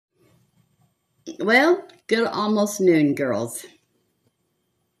Well, good almost noon, girls.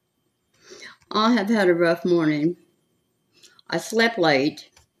 I have had a rough morning. I slept late.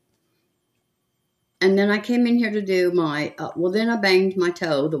 And then I came in here to do my, then I banged my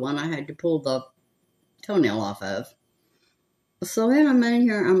toe, the one I had to pull the toenail off of. So then I'm in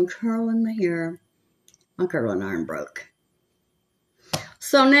here, I'm curling my hair. My curling iron broke.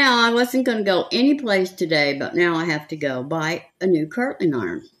 So now I wasn't going to go any place today, but now I have to go buy a new curling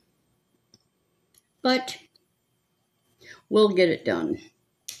iron. But we'll get it done.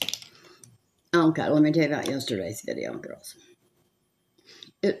 Okay, let me tell you about yesterday's video, girls.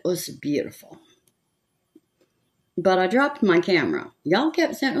 It was beautiful. But I dropped my camera. Y'all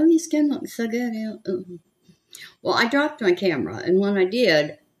kept saying, oh, your skin looks so good. Well, I dropped my camera, and when I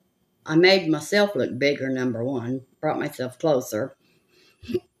did, I made myself look bigger, number one. Brought myself closer.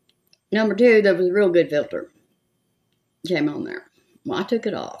 Number two, there was a real good filter. Came on there. Well, I took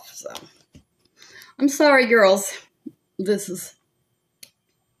it off, so. I'm sorry, girls. This is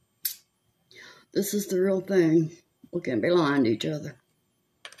the real thing. We can't be lying to each other.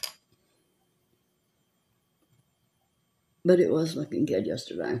 But it was looking good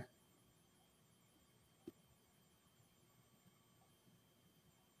yesterday.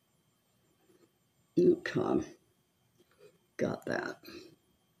 Okay. Got that.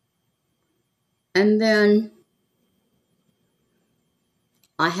 And then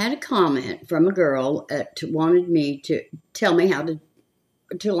I had a comment from a girl that wanted me to tell me how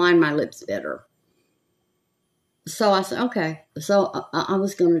to line my lips better. So I said, okay. So I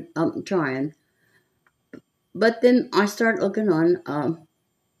was I'm trying. But then I started looking on,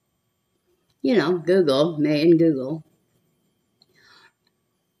 Google, me and Google.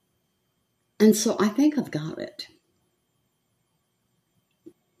 And so I think I've got it.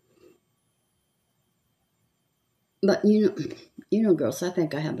 But, girls, I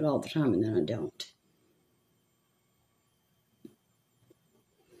think I have it all the time, and then I don't.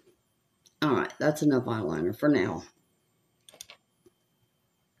 All right, that's enough eyeliner for now.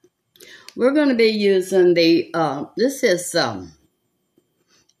 We're going to be using the, this is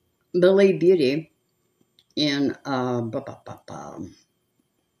Believe Beauty in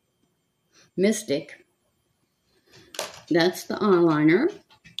Mystic. That's the eyeliner.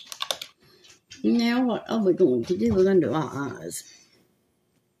 Now, what are we going to do? We're going to do our eyes.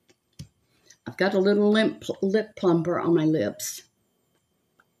 I've got a little lip plumper on my lips.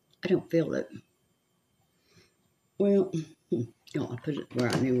 I don't feel it. Well, I put it where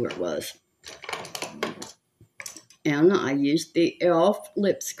I knew where it was. And I used the e.l.f.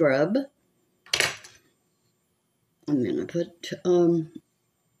 lip scrub. And then I put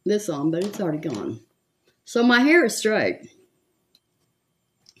this on, but it's already gone. So my hair is straight.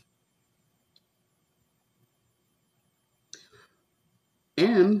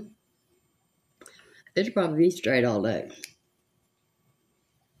 And it'll probably be straight all day.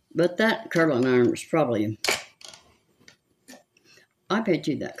 But that curling iron was probably, I bet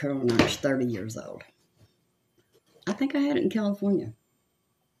you that curling iron is 30 years old. I think I had it in California.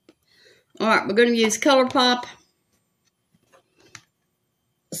 All right, we're going to use ColourPop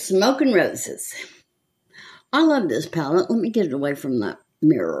Smoking Roses. I love this palette. Let me get it away from that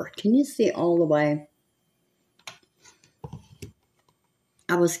mirror. Can you see all the way?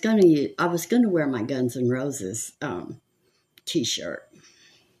 I was gonna wear my Guns N' Roses t-shirt.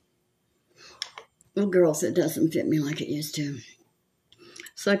 Well, girls, it doesn't fit me like it used to,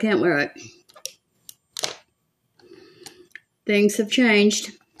 so I can't wear it. Things have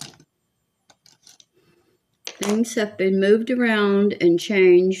changed. Things have been moved around and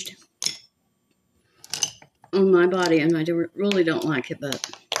changed on my body, and I really don't like it, but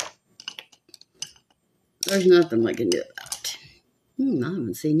there's nothing we can do about it. I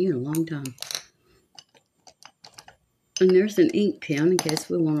haven't seen you in a long time. And there's an ink pen in case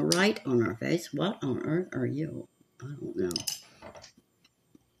we want to write on our face. What on earth are you? I don't know.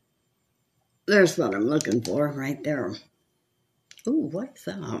 There's what I'm looking for right there. Ooh, what's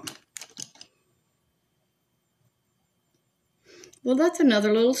that? Well, that's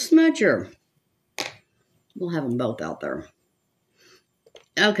another little smudger. We'll have them both out there.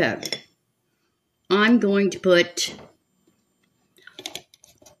 Okay. I'm going to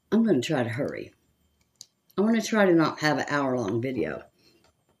try to hurry. I want to try to not have an hour-long video.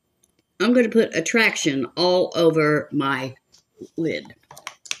 I'm going to put Attraction all over my lid.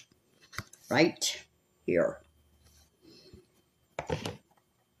 Right here.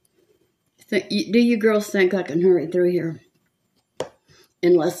 Do you girls think I can hurry through here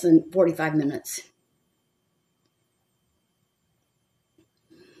in less than 45 minutes?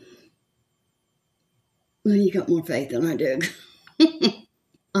 Well, you got more faith than I do.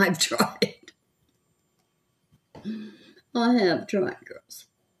 I've tried. I have tried, girls.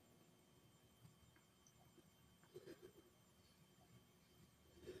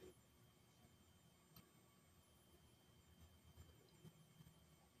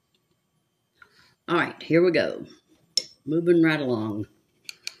 All right, here we go. Moving right along.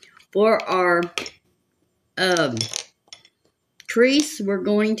 For our crease, we're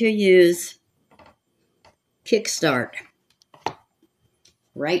going to use Kickstart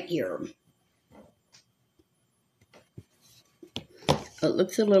right here. It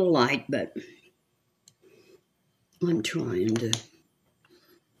looks a little light, but I'm trying to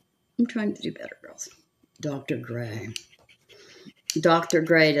do better, girls. Dr. Gray. Dr.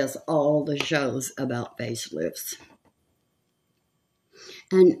 Gray does all the shows about facelifts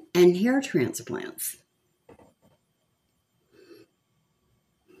and hair transplants.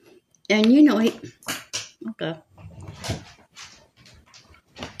 And you know, okay.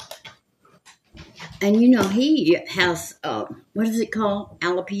 And you know, he has, what is it called?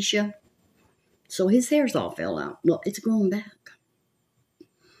 Alopecia. So his hair's all fell out. Well, it's growing back.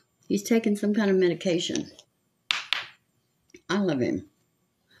 He's taking some kind of medication. I love him.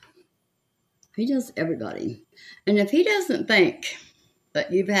 He does everybody. And if he doesn't think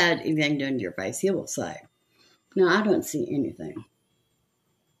that you've had anything done to your face, he will say, no, I don't see anything.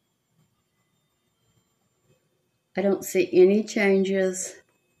 I don't see any changes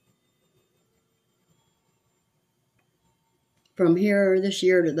from here this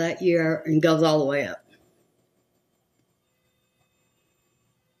year to that year, and goes all the way up.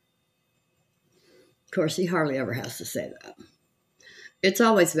 Of course, he hardly ever has to say that. It's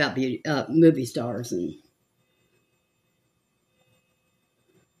always about beauty, movie stars and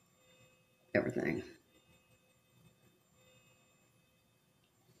everything.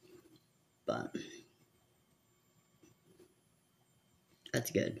 But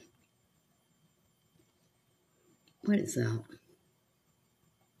that's good. What is that?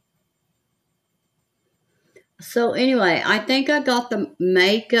 So anyway, I think I got the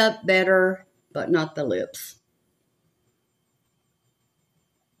makeup better, but not the lips.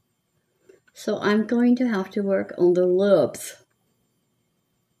 So I'm going to have to work on the lips.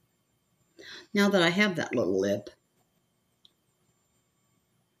 Now that I have that little lip.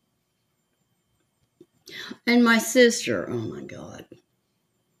 And my sister, oh my God.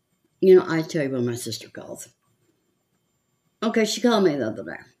 You know, I tell you when my sister calls. Okay, she called me the other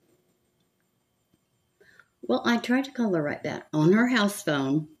day. Well, I tried to call her right back on her house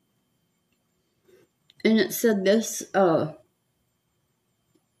phone. And it said this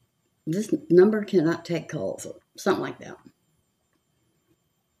number cannot take calls or something like that.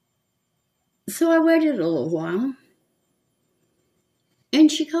 So I waited a little while.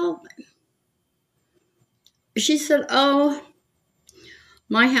 And she called me. She said, oh,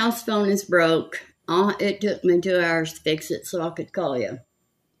 my house phone is broke. It took me 2 hours to fix it so I could call you.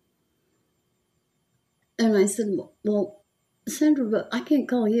 And I said, well, Sandra, but I can't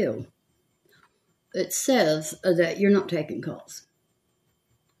call you. It says that you're not taking calls.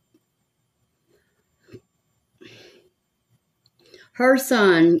 Her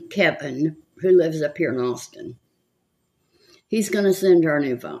son, Kevin, who lives up here in Austin, he's going to send her a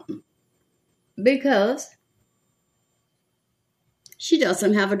new phone. Because she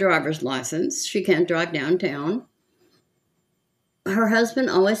doesn't have a driver's license. She can't drive downtown. Her husband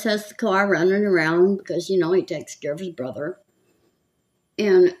always has the car running around because, you know, he takes care of his brother.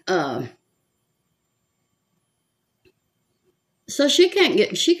 And so she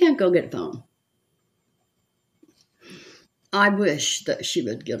can't go get a phone. I wish that she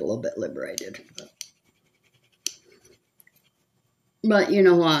would get a little bit liberated. But you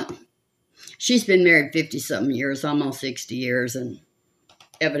know what? She's been married 50-something years, almost 60 years, and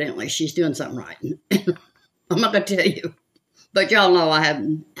evidently she's doing something right. I'm not going to tell you. But y'all know I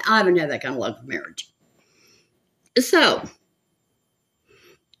haven't had that kind of luck with marriage. So,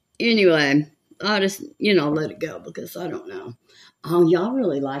 anyway, I just, you know, let it go because I don't know. Oh, y'all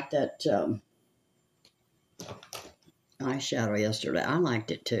really liked that eyeshadow yesterday. I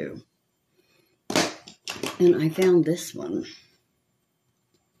liked it too. And I found this one.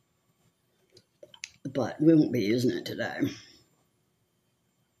 But we won't be using it today.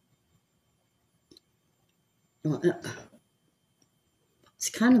 Well, it's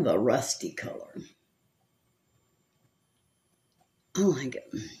kind of a rusty color. I like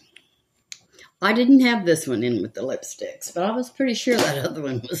it. I didn't have this one in with the lipsticks, but I was pretty sure that other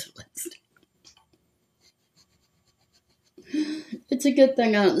one was lipstick. It's a good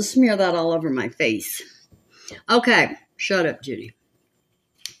thing I don't smear that all over my face. Okay, shut up, Judy.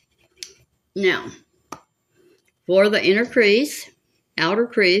 Now, for the inner crease, outer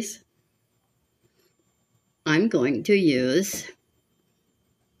crease, I'm going to use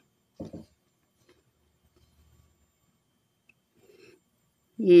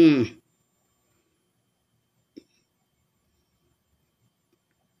I'm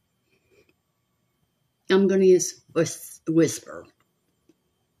going to use Whisper.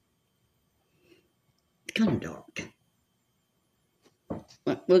 It's kind of dark.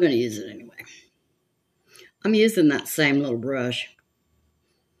 But we're going to use it anyway. I'm using that same little brush.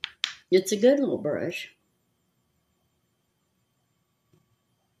 It's a good little brush.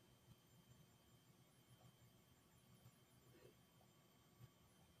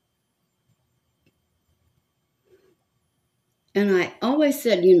 And I always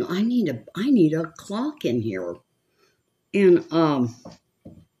said, you know, I need a clock in here. And I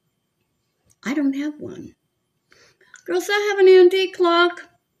don't have one. Girls, I have an antique clock.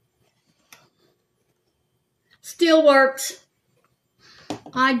 Still works.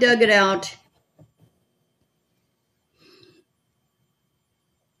 I dug it out.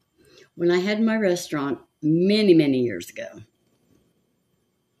 When I had my restaurant many, many years ago,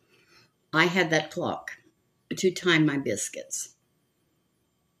 I had that clock to time my biscuits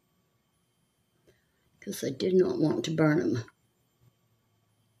because I did not want to burn them.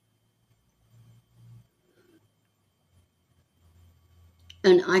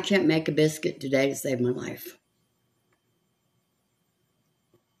 And I can't make a biscuit today to save my life.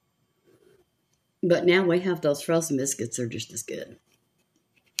 But now we have those frozen biscuits. They're just as good.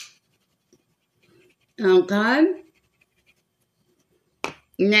 Okay.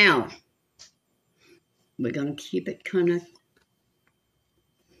 Now, we're going to keep it kind of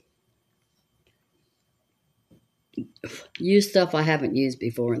use stuff I haven't used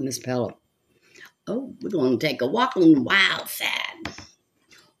before in this palette. Oh, we're going to take a walk on the wild side.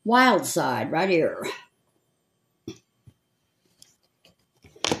 Wild side right here.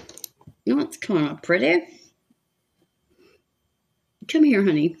 No, it's kind of pretty. Come here,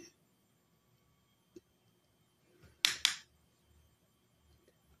 honey.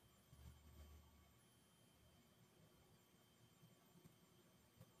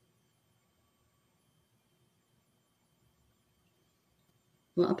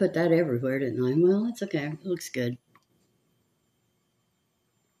 Well, I put that everywhere, didn't I? Well, it's okay. It looks good.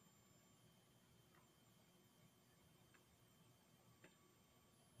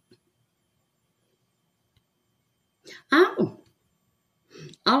 Oh,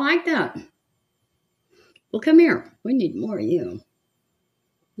 I like that. Well, come here. We need more of you.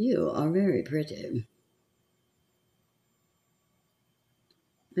 You are very pretty.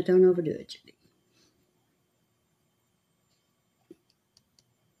 But don't overdo it, Judy.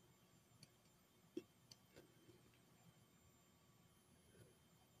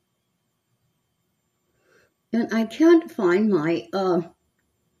 And I can't find my, I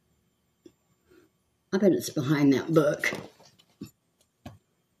bet it's behind that book.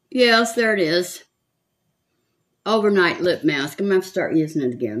 Yes, there it is. Overnight lip mask. I'm going to have to start using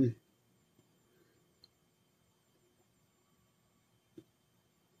it again.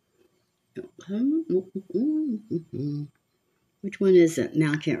 Which one is it?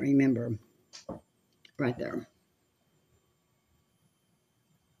 Now I can't remember. Right there.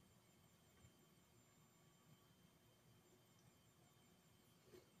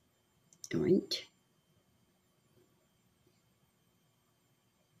 Right.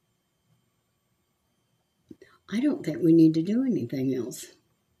 I don't think we need to do anything else.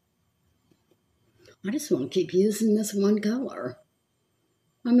 I just want to keep using this one color.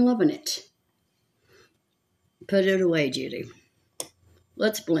 I'm loving it. Put it away, Judy.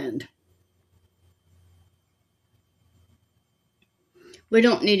 Let's blend. We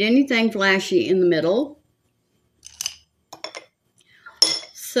don't need anything flashy in the middle.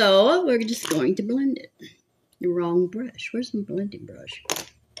 So we're just going to blend it. The wrong brush. Where's my blending brush?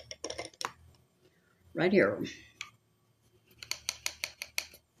 Right here.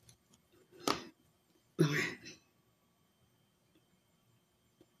 All right.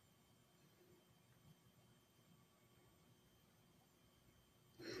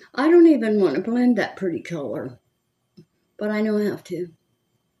 I don't even want to blend that pretty color, but I know I have to.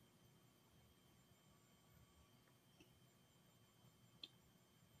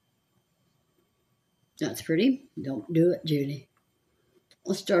 That's pretty. Don't do it, Judy.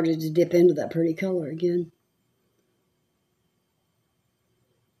 I started to dip into that pretty color again.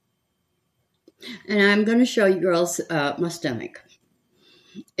 And I'm going to show you girls my stomach.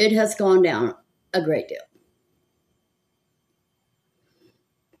 It has gone down a great deal.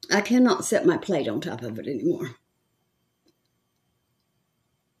 I cannot set my plate on top of it anymore.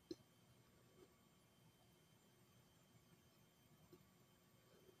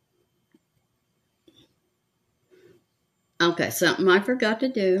 Okay, something I forgot to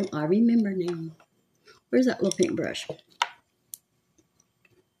do. I remember now. Where's that little pink brush?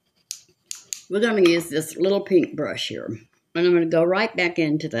 We're going to use this little pink brush here. And I'm going to go right back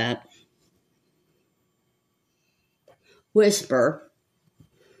into that Whisper.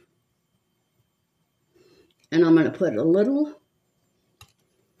 And I'm going to put a little,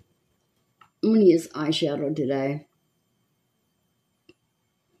 I'm going to use eyeshadow today.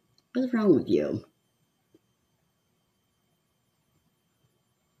 What's wrong with you?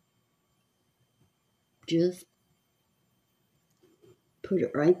 Just put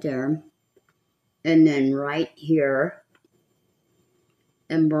it right there. And then right here.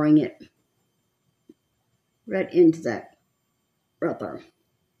 And bring it right into that right there.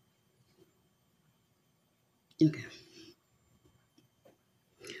 Okay.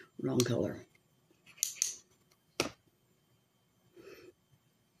 Wrong color.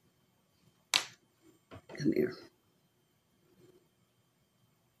 Come here.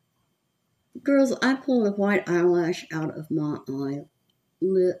 Girls, I pulled a white eyelash out of my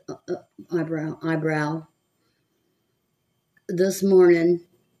eyebrow this morning.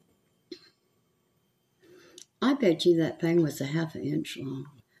 I bet you that thing was a ½ inch long,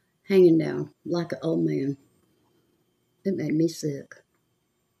 hanging down like an old man. It made me sick.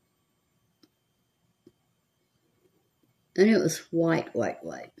 And it was white.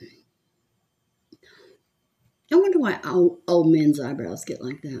 I wonder why old men's eyebrows get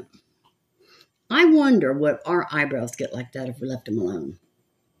like that. I wonder what our eyebrows get like that if we left them alone.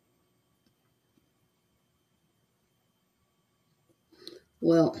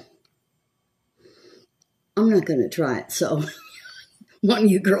 Well, I'm not going to try it, so one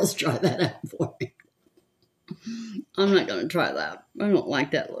of you girls try that out for me. I'm not going to try that. I don't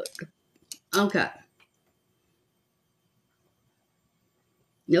like that look. Okay.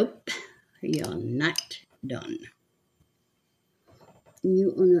 Nope. You're not done.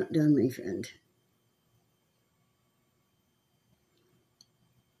 You are not done, my friend.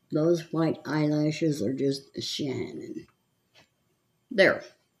 Those white eyelashes are just shining. There.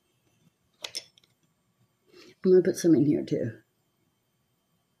 I'm going to put some in here, too.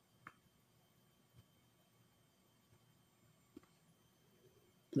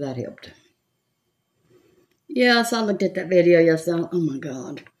 That helped. Yes, I looked at that video yesterday. Oh, my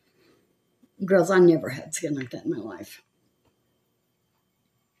God. Girls, I never had skin like that in my life.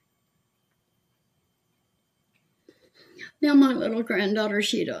 Now, my little granddaughter,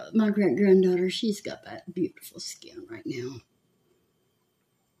 my great-granddaughter, she's got that beautiful skin right now.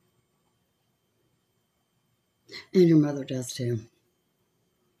 And her mother does, too.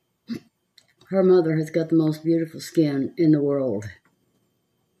 Her mother has got the most beautiful skin in the world.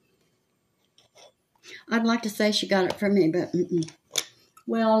 I'd like to say she got it from me, but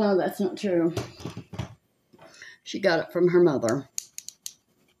well, no, that's not true. She got it from her mother.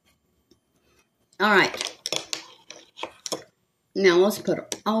 All right. Now let's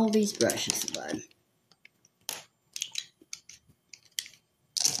put all these brushes aside.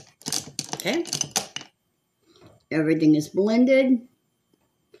 Okay. Everything is blended.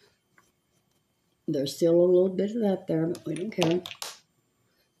 There's still a little bit of that there, but we don't care.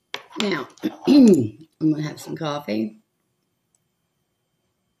 Now, I'm going to have some coffee.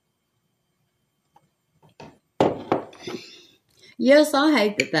 Yes, I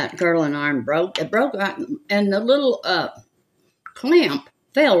hate that curling iron broke. It broke right, and the little clamp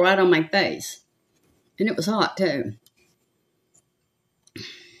fell right on my face. And it was hot, too.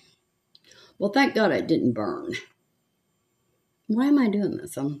 Well, thank God it didn't burn. Why am I doing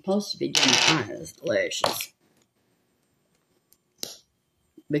this? I'm supposed to be doing eyelashes.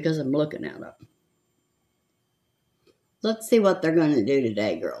 Because I'm looking at it. Let's see what they're going to do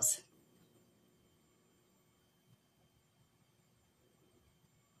today, girls.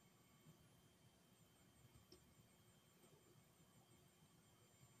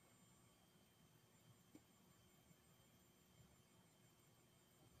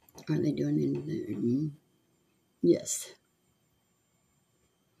 Are they doing anything? Yes.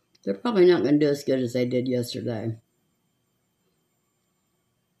 They're probably not going to do as good as they did yesterday.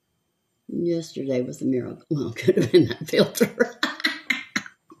 Yesterday was a miracle. Well, it could have been that filter.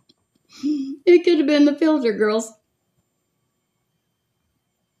 It could have been the filter, girls.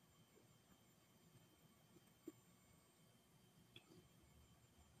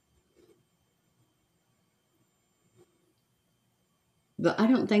 But I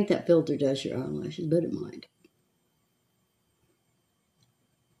don't think that filter does your eyelashes, but it might.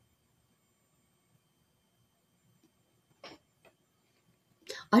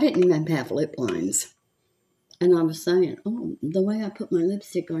 I didn't even have lip lines. And I was saying, oh, the way I put my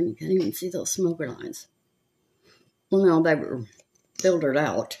lipstick on, you can't even see those smoker lines. Well, no, they were filtered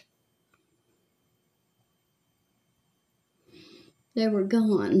out. They were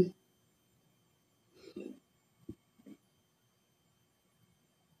gone.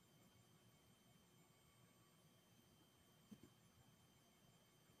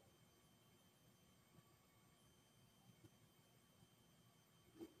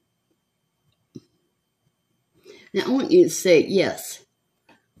 Now, I want you to see, yes.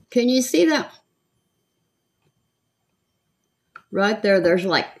 Can you see that? Right there, there's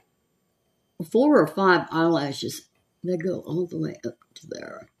like 4 or 5 eyelashes. They go all the way up to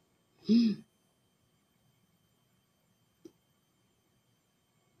there. You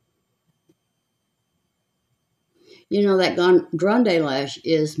know, that grande lash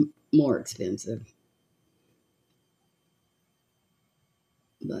is more expensive.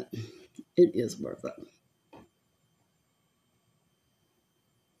 But it is worth it.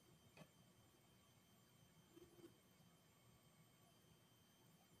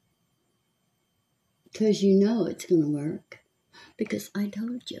 Because you know it's going to work. Because I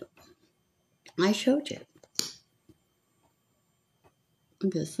told you. I showed you.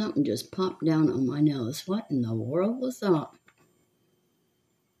 Because something just popped down on my nose. What in the world was that?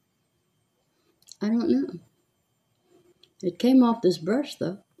 I don't know. It came off this brush,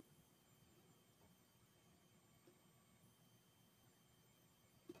 though.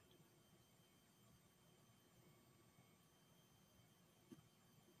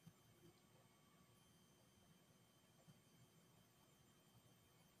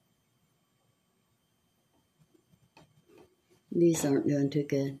 These aren't doing too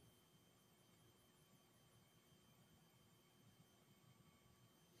good.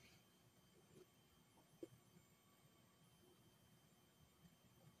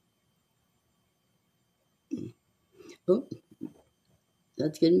 Oh,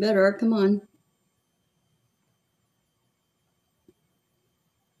 that's getting better. Come on.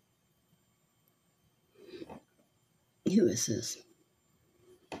 Who is this?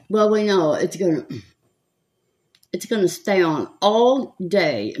 Well, we know it's gonna stay on all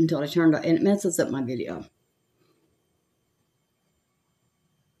day until I turn it, and it messes up my video.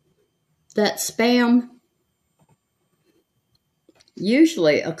 That spam.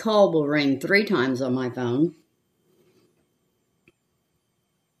 Usually a call will ring 3 times on my phone.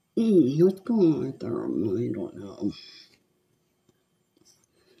 What's going on right there? I don't know.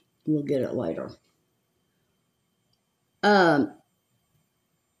 We'll get it later. And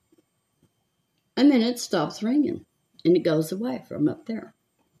then it stops ringing and it goes away from up there.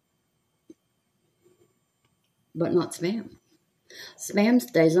 But not spam. Spam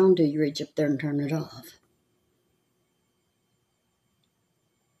stays on till you reach up there and turn it off.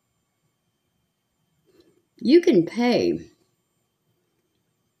 You can pay.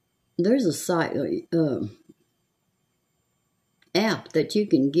 There's a site, app that you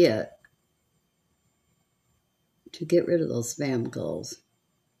can get to get rid of those spam calls.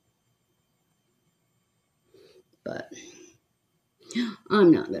 But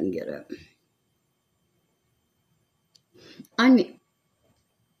I'm not going to get it. I'm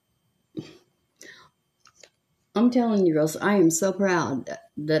telling you, girls, I am so proud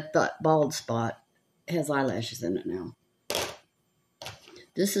that bald spot has eyelashes in it now.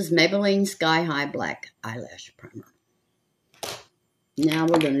 This is Maybelline Sky High Black Eyelash Primer. Now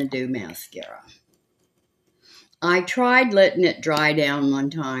we're going to do mascara. I tried letting it dry down one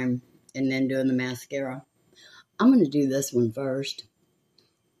time and then doing the mascara. I'm going to do this one first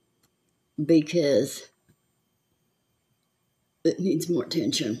because it needs more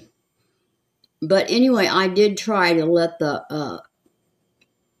attention. But anyway, I did try to let the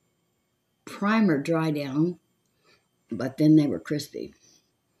primer dry down, but then they were crispy.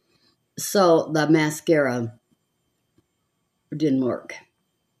 So the mascara didn't work.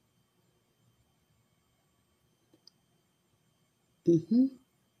 Come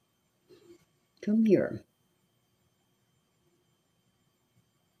here.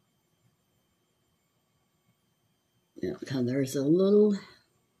 Yeah, there's a little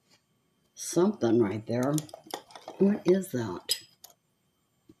something right there. What is that?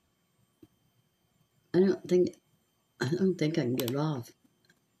 I don't think I can get it off.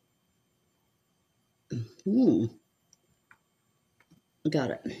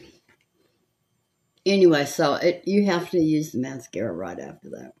 Got it. Anyway, so you have to use the mascara right after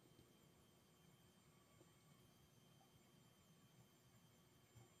that.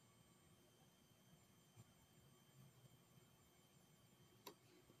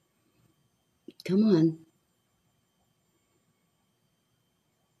 Come on.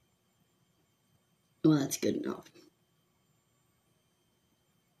 Well, that's good enough.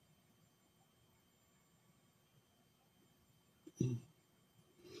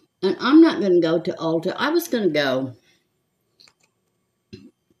 And I'm not going to go to Ulta. I was going to go.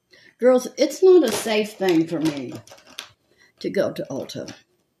 Girls, it's not a safe thing for me to go to Ulta.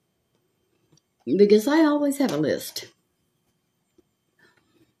 Because I always have a list.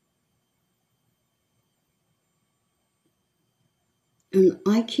 And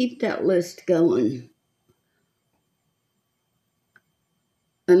I keep that list going.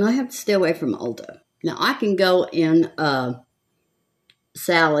 And I have to stay away from Ulta. Now, I can go in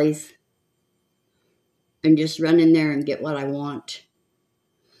Sally's and just run in there and get what I want.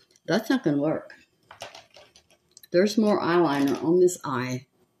 That's not going to work. There's more eyeliner on this eye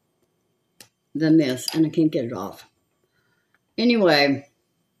than this, and I can't get it off. Anyway,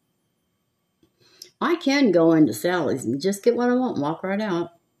 I can go into Sally's and just get what I want and walk right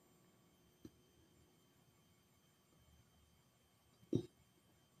out.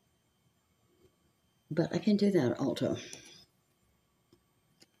 But I can't do that at Ulta.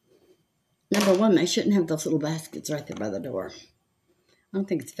 Number one, they shouldn't have those little baskets right there by the door. I don't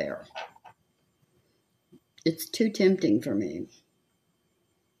think it's fair. It's too tempting for me.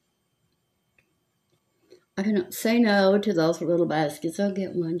 I cannot say no to those little baskets. I'll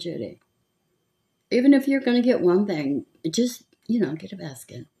get one, Judy. Even if you're going to get one thing, just, get a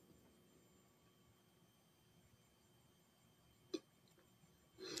basket.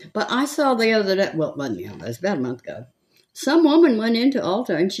 But I saw the other day, well, it wasn't the other day, it was about a month ago. Some woman went into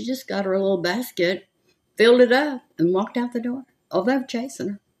Ulta and she just got her little basket, filled it up, and walked out the door. Oh, they were chasing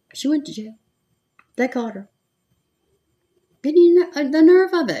her. She went to jail. They caught her. Didn't you know the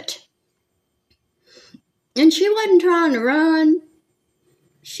nerve of it? And she wasn't trying to run.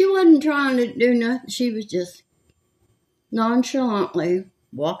 She wasn't trying to do nothing. She was just nonchalantly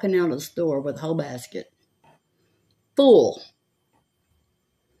walking out of the store with a whole basket full.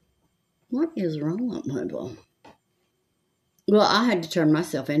 What is wrong with people? Well, I had to turn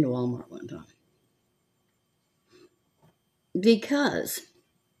myself into Walmart one time. Because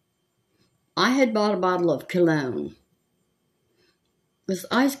I had bought a bottle of cologne. Because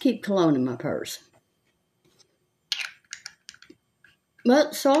I just keep cologne in my purse.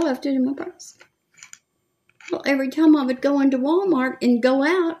 But so I left it in my purse. Well, every time I would go into Walmart and go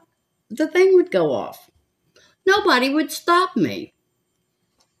out, the thing would go off. Nobody would stop me.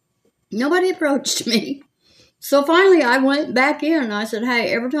 Nobody approached me. So finally I went back in and I said,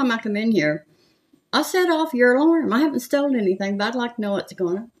 hey, every time I come in here, I set off your alarm. I haven't stolen anything, but I'd like to know what's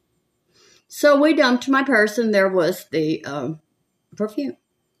going on. So we dumped my purse and there was the perfume.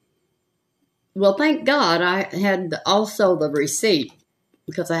 Well, thank God I had also the receipt,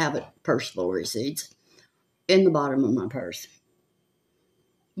 because I have personal receipts, in the bottom of my purse.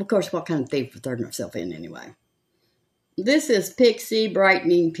 Of course, what kind of thief would throw herself in anyway? This is Pixie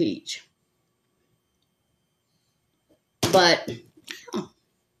Brightening Peach. But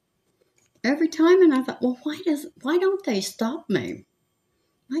every time, and I thought, well, why don't they stop me?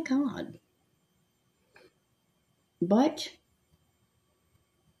 My God. But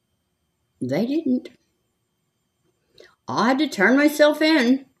they didn't. I had to turn myself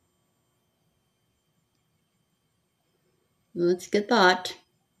in. Let's get that.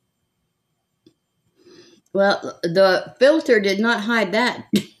 Well, the filter did not hide that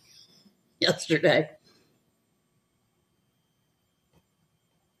yesterday.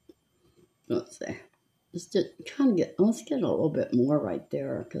 Let's see. Let's get a little bit more right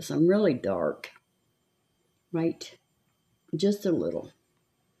there because I'm really dark. Right? Just a little.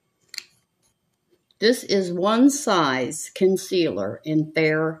 This is One Size Concealer in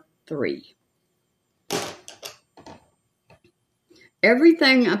Fair 3.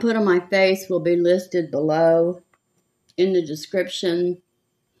 Everything I put on my face will be listed below in the description.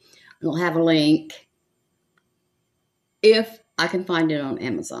 It'll have a link if I can find it on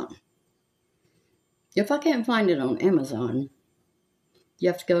Amazon. If I can't find it on Amazon, you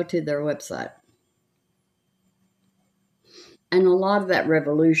have to go to their website. And a lot of that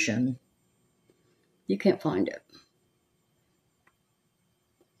Revolution, you can't find it.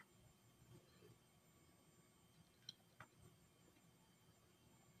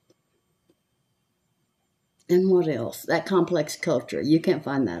 And what else? That Complex Culture. You can't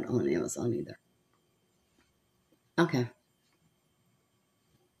find that on Amazon either. Okay.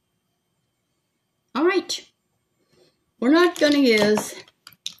 All right. We're not going to use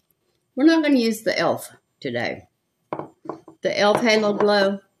the e.l.f. today. The e.l.f. Halo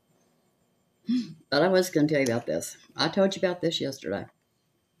Glow. But I was going to tell you about this. I told you about this yesterday.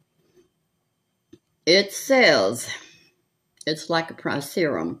 It says it's like a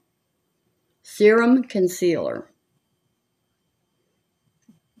serum. Serum concealer.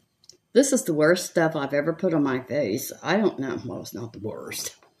 This is the worst stuff I've ever put on my face. I don't know. Well, it's not the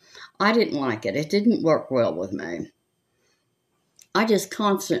worst. I didn't like it. It didn't work well with me. I just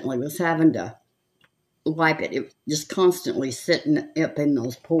constantly was having to wipe it. It was just constantly sitting up in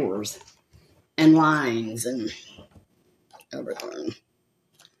those pores and lines and everything.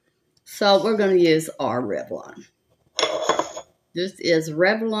 So we're going to use our Revlon. This is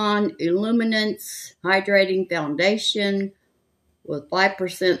Revlon Illuminance Hydrating Foundation with 5%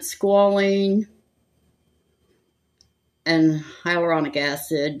 squalene and hyaluronic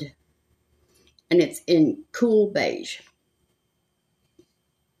acid. And it's in cool beige.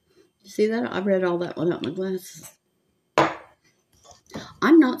 You see that? I read all that without my glasses.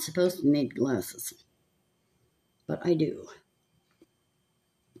 I'm not supposed to need glasses, but I do.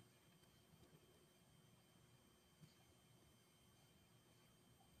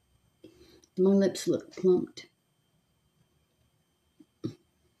 My lips look plumped.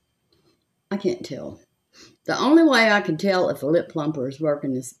 I can't tell. The only way I can tell if a lip plumper is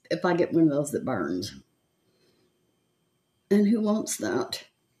working is if I get one of those that burns. And who wants that?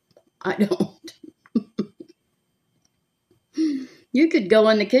 I don't. You could go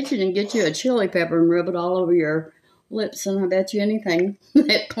in the kitchen and get you a chili pepper and rub it all over your lips, and I bet you anything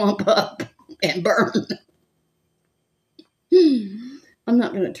that plump up and burn. I'm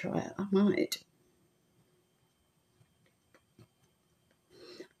not going to try it. I might.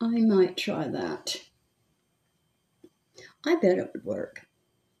 I might try that. I bet it would work.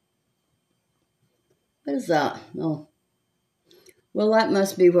 What is that? Oh. Well, that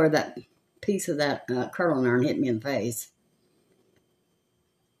must be where that piece of that curling iron hit me in the face.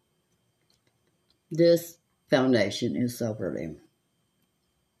 This foundation is so pretty.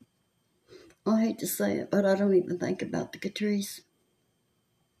 I hate to say it, but I don't even think about the Catrice.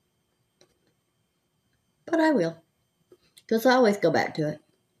 But I will, because I always go back to it.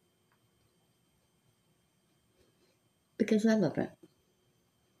 Because I love it.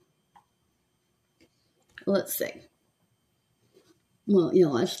 Let's see. Well, you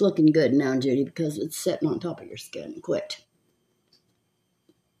know, it's looking good now, Judy, because it's sitting on top of your skin. Quit.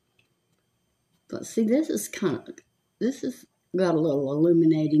 But see, this has got a little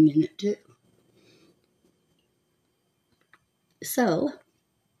illuminating in it, too. So,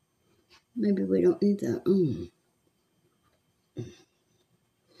 maybe we don't need that.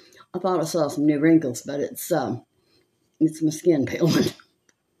 I thought I saw some new wrinkles, but it's my skin peeling.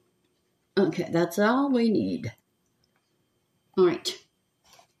 Okay, that's all we need. All right.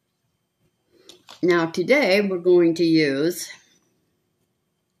 Now, today we're going to use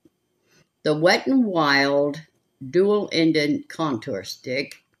the Wet n Wild dual-ended contour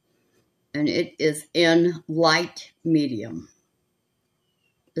stick, and it is in light medium.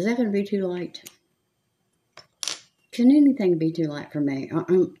 Is that going to be too light? Can anything be too light for me?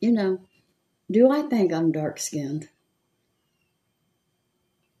 You know, do I think I'm dark-skinned?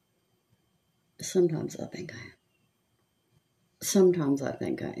 Sometimes I think I am. Sometimes I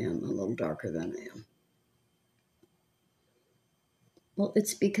think I am a little darker than I am. Well,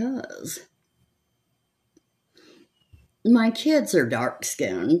 it's because my kids are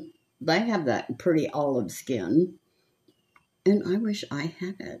dark-skinned. They have that pretty olive skin, and I wish I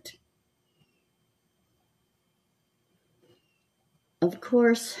had it. Of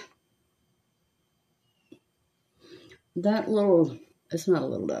course, that little, it's not a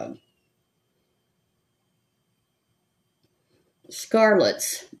little dog,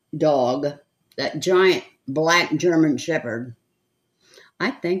 Scarlett's dog, that giant black German Shepherd,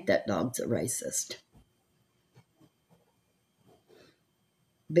 I think that dog's a racist.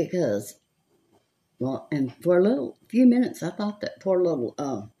 Because, well, and for a few minutes, I thought that poor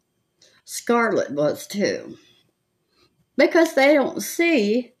little Scarlett was too. Because they don't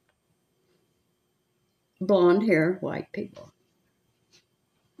see blonde hair white people.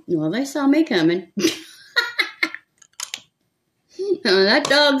 Well, they saw me coming. That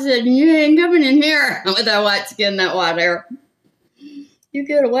dog said, "You ain't coming in here with that white skin, that white hair. You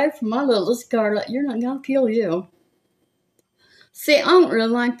get away from my little Scarlett. You're not going to kill you." See, I don't really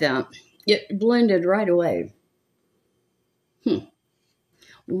like that. It blended right away. We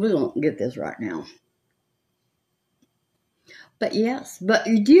won't get this right now. But yes, but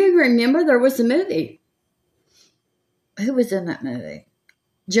do you remember there was a movie? Who was in that movie?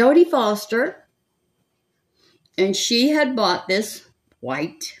 Jodie Foster. And she had bought this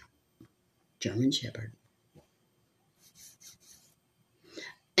white German Shepherd.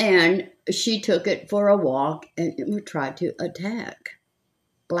 And she took it for a walk, and it would try to attack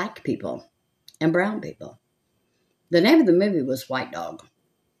black people and brown people. The name of the movie was White Dog.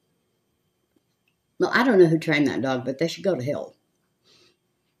 Well, I don't know who trained that dog, but they should go to hell.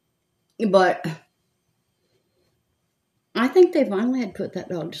 But I think they finally had put that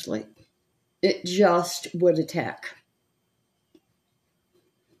dog to sleep. It just would attack.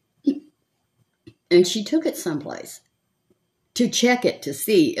 And she took it someplace to check it to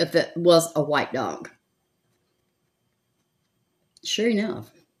see if it was a white dog. Sure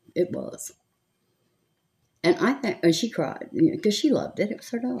enough, it was. And I think, and she cried, because she loved it. It was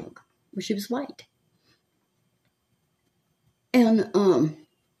her dog. Well, she was white. And, well,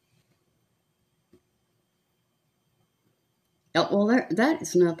 that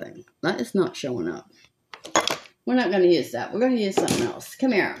is nothing. That is not showing up. We're not going to use that. We're going to use something else.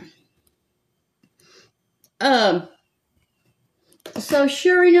 Come here. So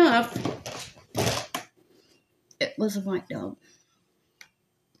sure enough, it was a white dog.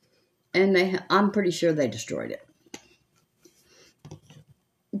 And I'm pretty sure they destroyed it.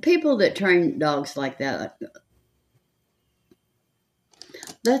 People that train dogs like that,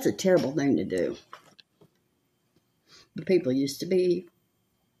 that's a terrible thing to do. But people used to be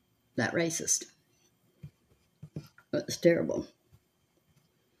that racist. It's terrible.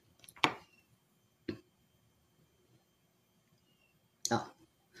 Oh,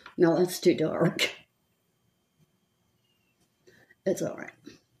 no, that's too dark. It's all right.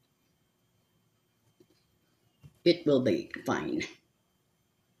 It will be fine.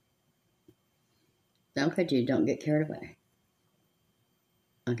 Okay, you don't get carried away.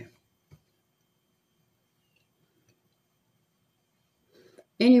 Okay.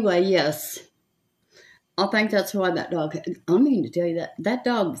 Anyway, yes. I think that's why that dog, I mean to tell you that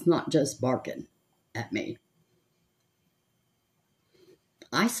dog's not just barking at me.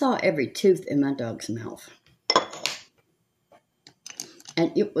 I saw every tooth in my dog's mouth.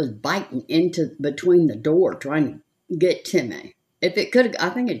 And it was biting into between the door trying to get to me. If it could have, I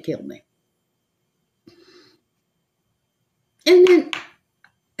think it'd killed me. And then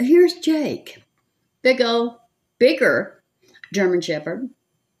here's Jake. Big old, bigger German Shepherd.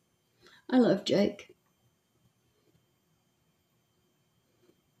 I love Jake.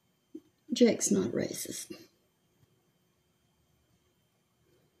 Jake's not racist.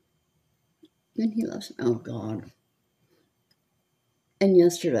 And he loves me. Oh, God. And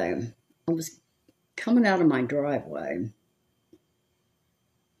yesterday, I was coming out of my driveway.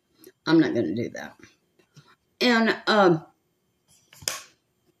 I'm not going to do that. And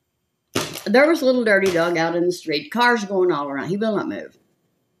there was a little dirty dog out in the street. Cars going all around. He will not move.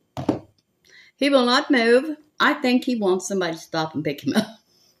 He will not move. I think he wants somebody to stop and pick him up.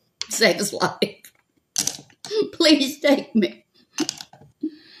 Save his life. Please take me.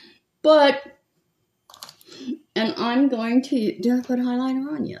 But, and I'm going to, did I put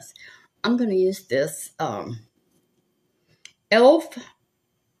eyeliner on? Yes. I'm going to use this e.l.f.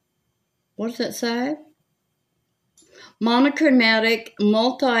 What does that say? Monochromatic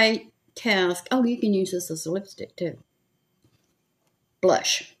multitask. Oh, you can use this as a lipstick too.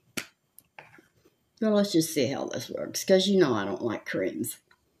 Blush. Well, let's just see how this works, because you know I don't like creams.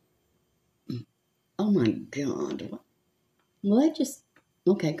 Oh my God. Well, that just,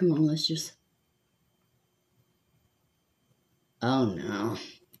 okay, come on, let's just. Oh no,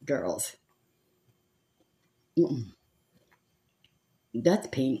 girls. That's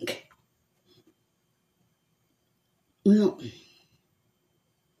pink. Well,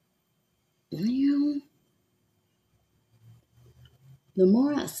 the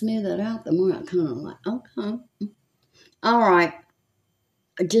more I smooth it out, the more I kind of like, okay. All right.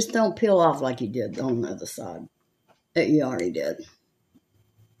 Just don't peel off like you did on the other side. That you already did.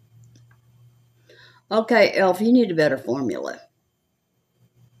 Okay, e.l.f., you need a better formula.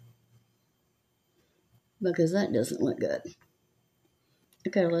 Because that doesn't look good.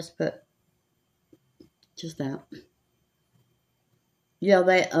 Okay, let's put just that. Yeah,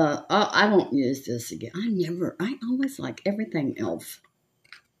 I won't use this again. I always like everything e.l.f.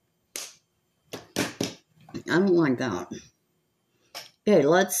 I don't like that. Okay,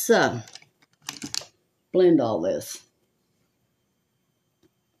 let's blend all this.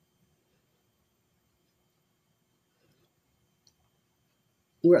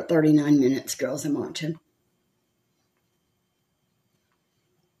 We're at 39 minutes, girls. I'm watching.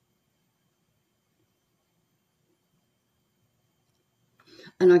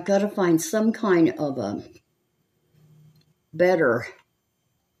 And I got to find some kind of a better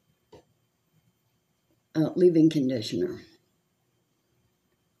leave-in conditioner.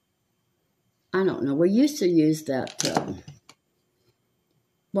 I don't know. We used to use that,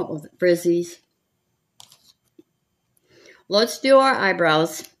 what was it, Frizzies. Let's do our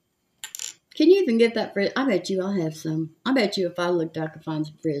eyebrows. Can you even get that frizz? I bet you I'll have some. I bet you if I looked, I could find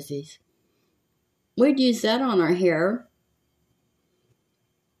some Frizzies. We'd use that on our hair.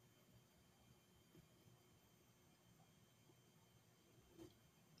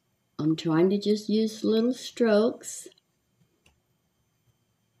 I'm trying to just use little strokes.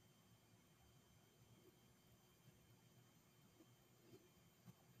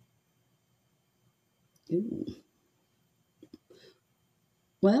 Ooh.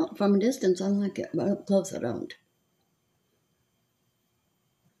 Well, from a distance, I like it, but up close, I don't.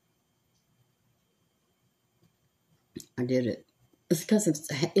 I did it. It's because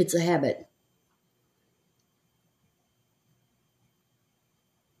it's a habit.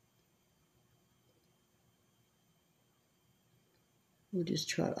 We'll just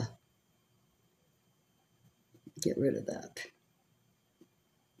try to get rid of that.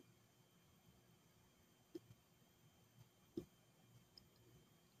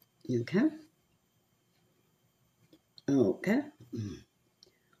 Okay. Okay.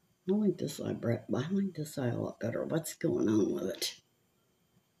 I like this eye, Brett, but I like this eye a lot better. What's going on with it?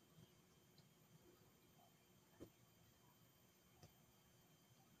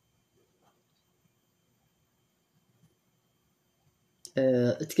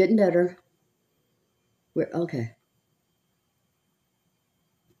 It's getting better. Okay.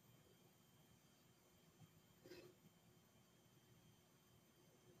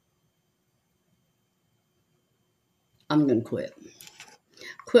 I'm going to quit.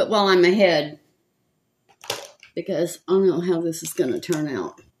 Quit while I'm ahead, because I don't know how this is going to turn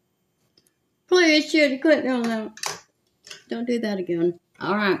out. Please, Judy, quit doing that. Don't do that again.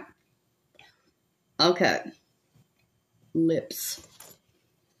 All right. Okay. Lips.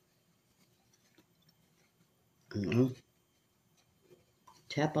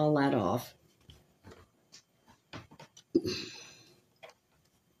 Tap all that off.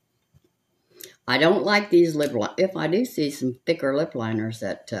 I don't like these lip liners. If I do see some thicker lip liners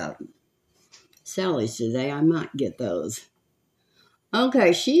at Sally's today, I might get those.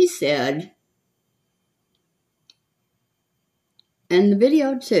 Okay, she said, and the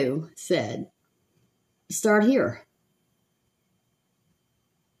video too said, start here.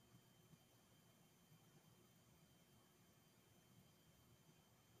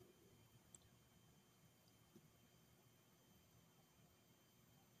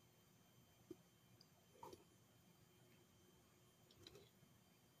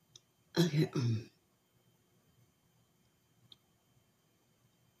 Okay.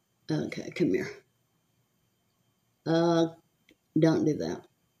 Okay, come here. Don't do that.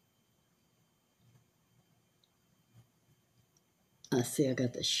 I see I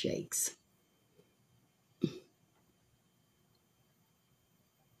got the shakes.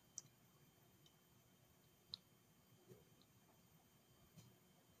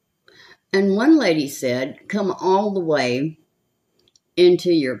 And one lady said, come all the way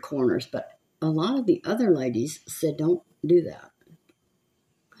into your corners. But a lot of the other ladies said, don't do that.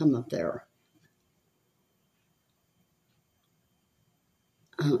 Come up there.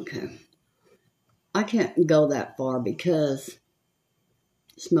 Okay. I can't go that far because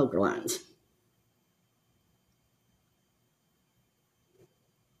smoker lines.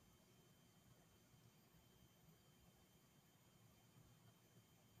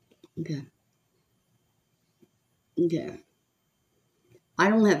 Okay. Okay. I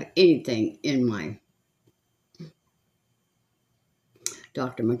don't have anything in my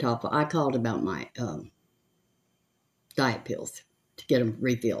Dr. Matapa. I called about my diet pills to get them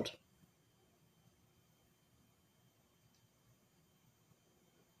refilled.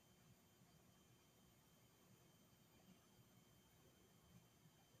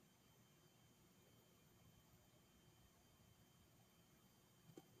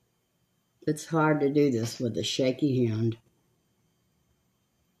 It's hard to do this with a shaky hand.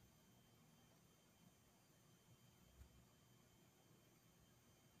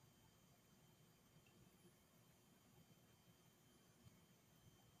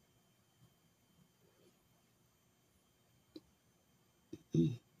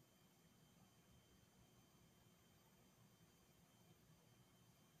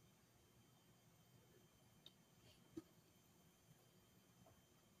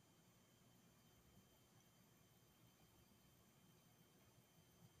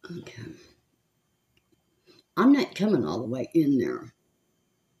 Okay. I'm not coming all the way in there.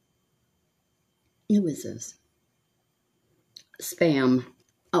 It was this spam.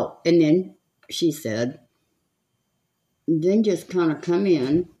 Oh, and then she said, then just kind of come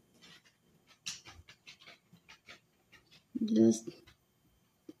in. Just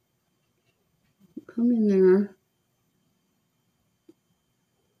come in there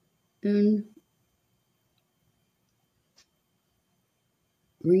and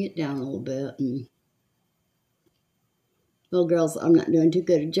bring it down a little bit. And well, girls, I'm not doing too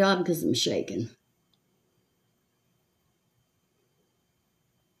good a job because I'm shaking.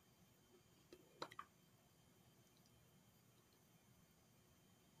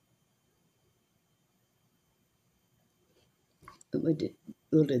 We'll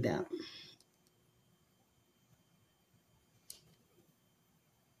do that.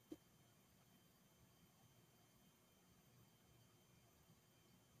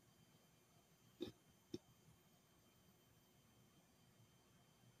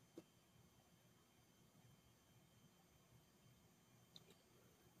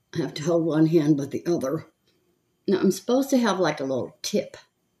 I have to hold one hand with the other. Now, I'm supposed to have like a little tip.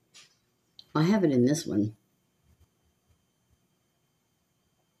 I have it in this one.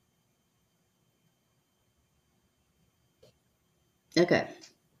 Okay.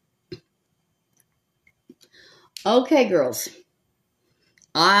 Okay, girls.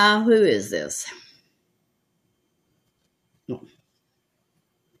 Who is this? Oh.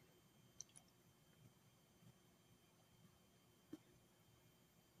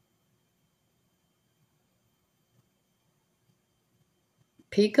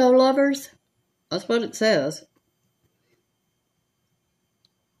 Pecolovers? That's what it says.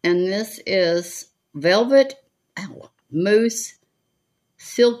 And this is Velvet Mousse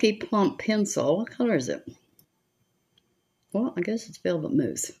Silky Plump Pencil. What color is it? Well, I guess it's Velvet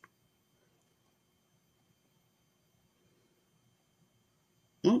Mousse.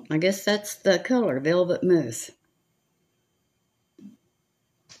 Well, I guess that's the color, Velvet Mousse.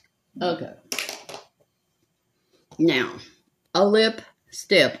 Okay. Now, a lip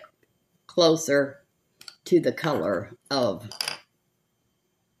step closer to the color of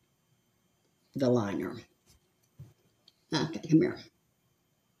the liner. Okay, come here.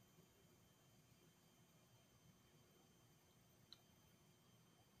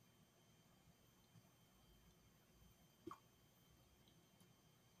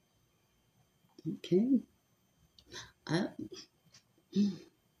 Okay.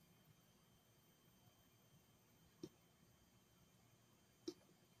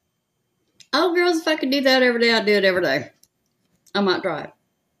 Oh, girls, if I could do that every day, I'd do it every day. I might try it.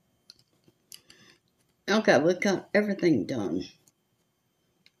 Okay, we've got everything done.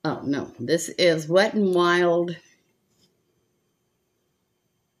 Oh, no. This is Wet n Wild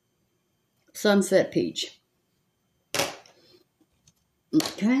Sunset Peach.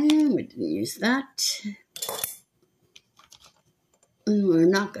 Okay, we didn't use that. And we're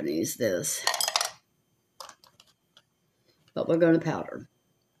not going to use this. But we're going to powder.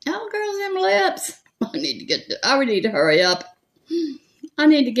 Oh, girls, them lips. I need to hurry up. I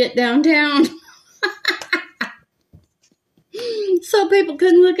need to get downtown. So people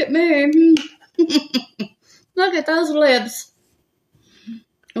couldn't look at me. Look at those lips.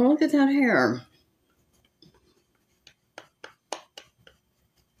 Oh, look at that hair.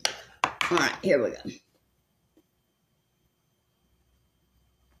 All right, here we go.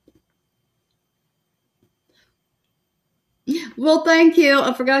 Well, thank you.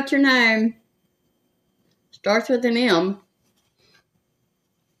 I forgot your name. Starts with an M.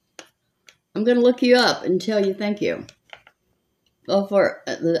 I'm going to look you up and tell you thank you. Well,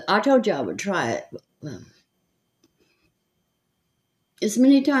 I told you I would try it. As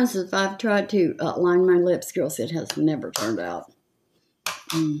many times as I've tried to line my lips, girls, it has never turned out.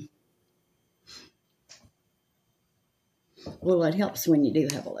 Well, it helps when you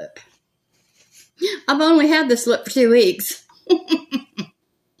do have a lip. I've only had this lip for 2 weeks.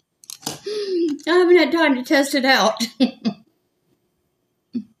 I haven't had time to test it out.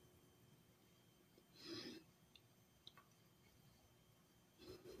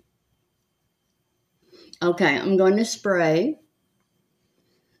 Okay, I'm going to spray.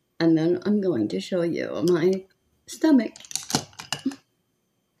 And then I'm going to show you my stomach.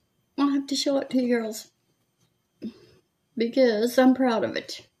 I'll have to show it to you girls. Because I'm proud of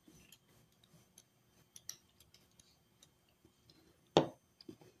it.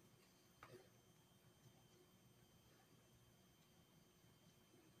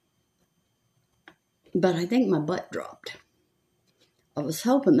 But I think my butt dropped. I was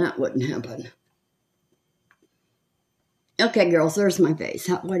hoping that wouldn't happen. Okay, girls, there's my face.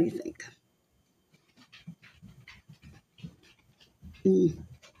 What do you think?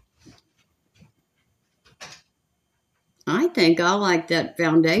 I think I like that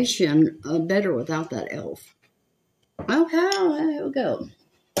foundation better without that e.l.f. Okay, there we go.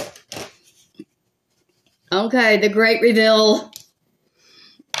 Okay, the great reveal.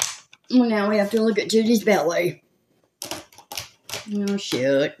 Well, now we have to look at Judy's belly. Oh,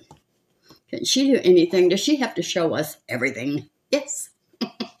 shoot. Can she do anything? Does she have to show us everything? Yes.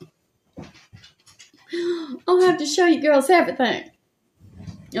 I'll have to show you girls everything.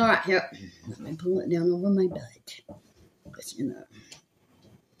 All right, here. Let me pull it down over my butt. Because, you know.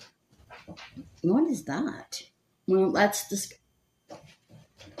 What is that? Well, that's just...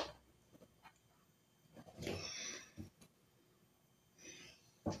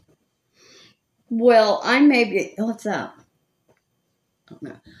 Well, I may be, what's that? Oh,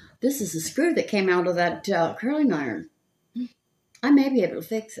 no. This is the screw that came out of that curling iron. I may be able to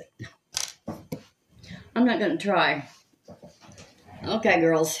fix it. I'm not going to try. Okay,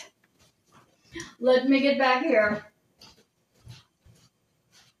 girls. Let me get back here.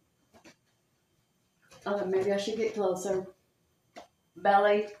 Oh, maybe I should get closer.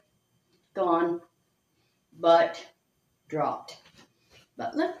 Belly, gone. Butt, dropped.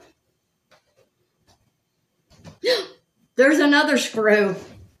 But look. There's another screw.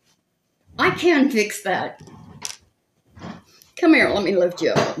 I can fix that. Come here, let me lift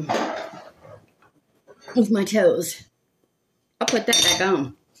you up. With my toes. I'll put that back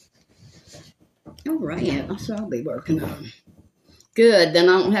on. All right, that's what I'll be working on. Good, then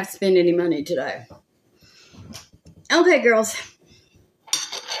I don't have to spend any money today. Okay, girls.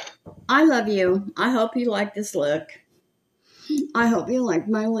 I love you. I hope you like this look. I hope you like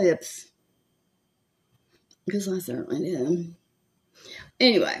my lips. Because I certainly did.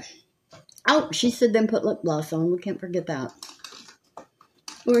 Anyway. Oh, she said then put lip gloss on. We can't forget that.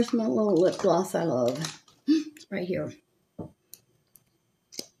 Where's my little lip gloss I love? It's right here.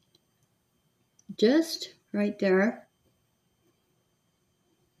 Just right there.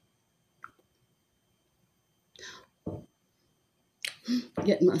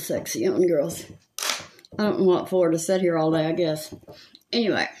 Getting my sexy on, girls. I don't know what for to sit here all day, I guess.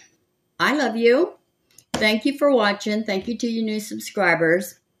 Anyway, I love you. Thank you for watching. Thank you to your new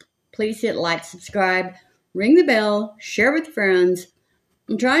subscribers. Please hit like, subscribe, ring the bell, share with friends.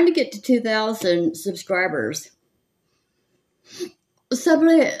 I'm trying to get to 2,000 subscribers. So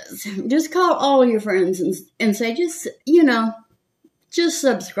please, just call all your friends and say, just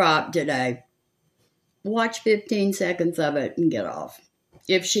subscribe today. Watch 15 seconds of it and get off.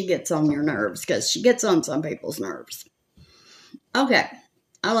 If she gets on your nerves, because she gets on some people's nerves. Okay,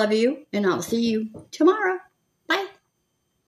 I love you, and I'll see you tomorrow.